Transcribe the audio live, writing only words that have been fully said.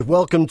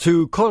Welcome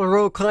to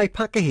Korero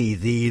Kaipakahi,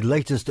 the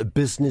latest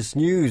business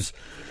news.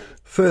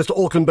 First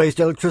Auckland-based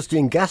electricity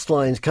and gas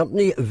lines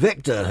company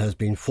Vector has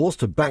been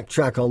forced to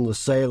backtrack on the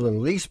sale and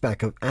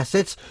leaseback of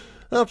assets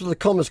after the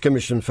Commerce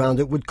Commission found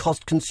it would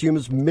cost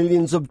consumers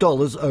millions of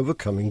dollars over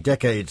coming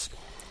decades.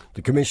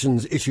 The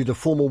Commission's issued a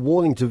formal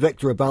warning to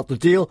Vector about the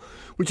deal,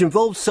 which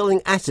involves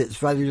selling assets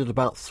valued at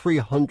about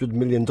 $300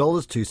 million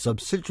to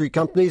subsidiary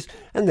companies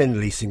and then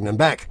leasing them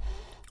back.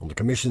 The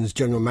Commission's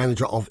General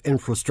Manager of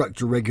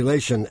Infrastructure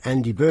Regulation,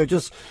 Andy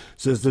Burgess,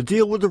 says the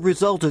deal would have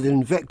resulted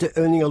in Vector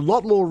earning a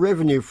lot more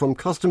revenue from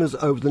customers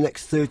over the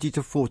next 30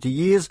 to 40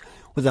 years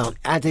without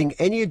adding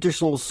any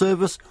additional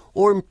service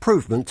or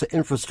improvement to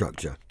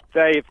infrastructure.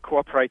 They've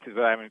cooperated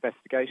with our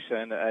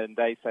investigation and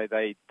they say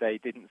they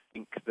didn't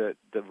think that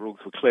the rules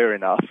were clear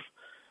enough.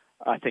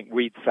 I think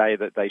we'd say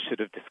that they should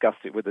have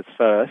discussed it with us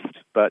first,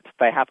 but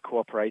they have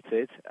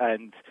cooperated,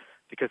 and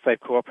because they've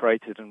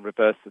cooperated and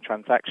reversed the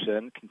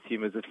transaction,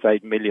 consumers have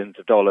saved millions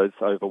of dollars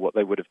over what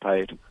they would have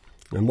paid.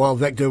 And while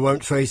Vector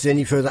won't face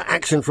any further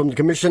action from the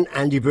Commission,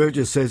 Andy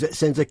Burgess says it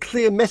sends a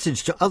clear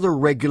message to other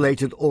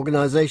regulated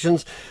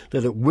organisations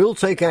that it will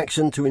take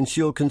action to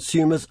ensure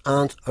consumers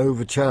aren't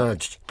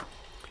overcharged.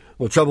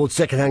 Well, troubled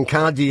second-hand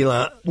car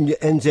dealer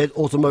NZ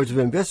Automotive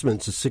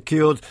Investments has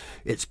secured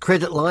its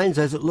credit lines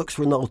as it looks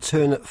for an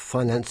alternate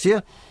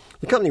financier.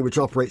 The company, which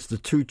operates the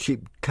Too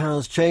Cheap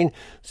Cars chain,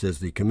 says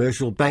the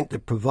commercial bank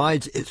that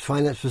provides its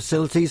finance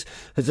facilities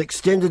has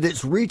extended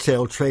its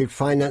retail trade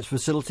finance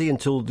facility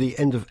until the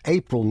end of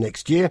April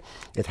next year.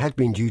 It had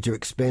been due to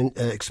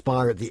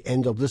expire at the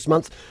end of this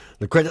month.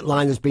 The credit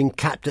line has been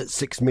capped at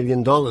 $6 million.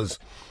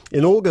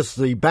 In August,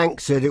 the bank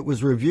said it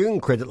was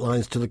reviewing credit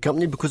lines to the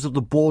company because of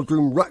the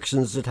boardroom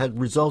ructions that had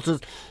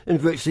resulted in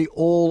virtually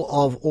all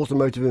of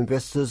Automotive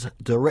Investors'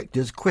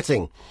 directors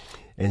quitting.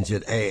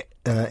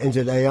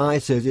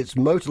 NZAI says its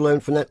motor loan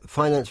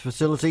finance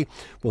facility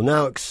will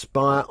now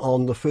expire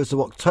on the 1st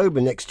of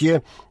October next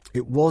year.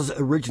 It was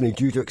originally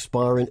due to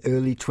expire in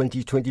early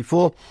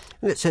 2024,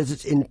 and it says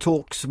it's in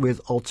talks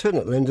with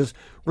alternate lenders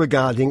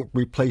regarding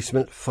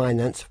replacement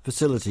finance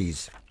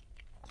facilities.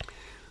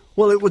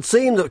 Well, it would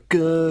seem that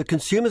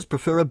consumers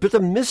prefer a bit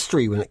of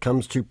mystery when it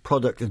comes to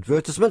product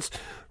advertisements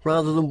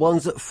rather than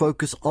ones that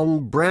focus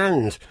on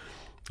brand.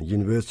 The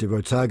University of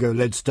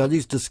Otago-led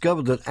studies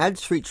discovered that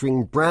ads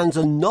featuring brands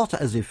are not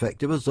as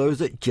effective as those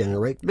that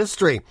generate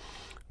mystery.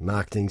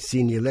 Marketing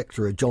senior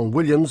lecturer John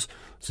Williams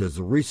says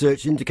the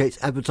research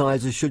indicates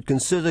advertisers should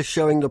consider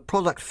showing the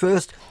product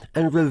first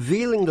and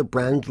revealing the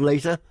brand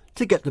later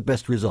to get the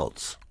best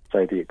results.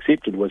 So the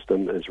accepted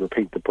wisdom is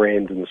repeat the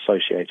brand and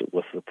associate it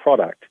with the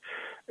product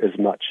as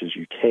much as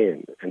you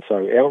can. And so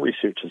our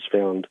research has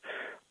found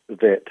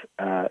that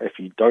if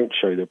you don't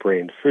show the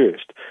brand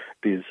first,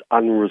 there's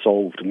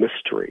unresolved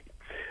mystery.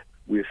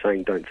 We're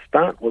saying don't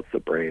start with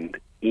the brand,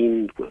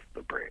 end with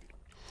the brand.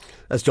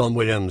 That's John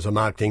Williams, a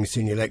marketing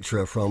senior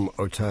lecturer from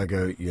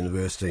Otago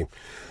University.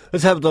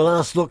 Let's have the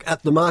last look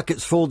at the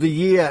markets for the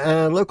year.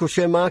 Our local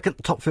share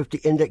market, top 50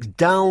 index,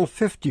 down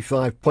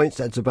 55 points.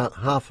 That's about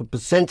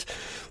 0.5%.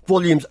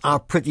 Volumes are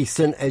pretty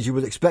thin, as you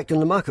would expect,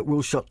 and the market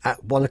will shut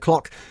at 1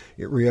 o'clock.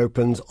 It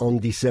reopens on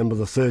December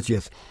the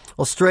 30th.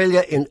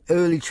 Australia in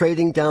early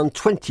trading, down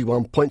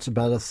 21 points,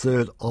 about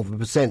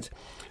 1/3%.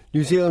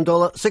 New Zealand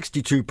dollar,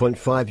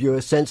 62.5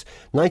 US cents,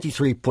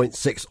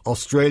 93.6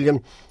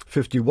 Australian,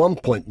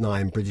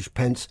 51.9 British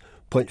pence,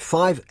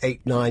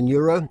 0.589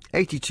 euro,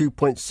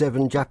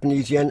 82.7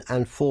 Japanese yen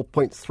and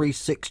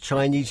 4.36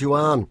 Chinese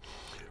yuan.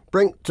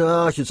 Brent,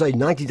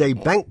 90-day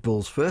bank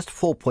bills first,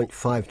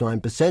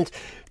 4.59%,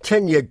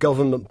 10-year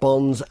government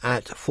bonds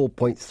at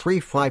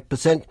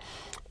 4.35%,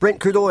 Brent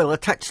crude oil a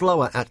touch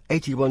lower at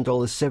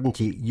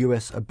 $81.70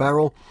 US a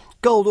barrel.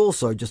 Gold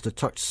also just a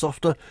touch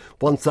softer,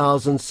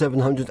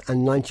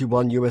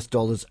 $1,791 US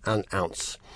an ounce.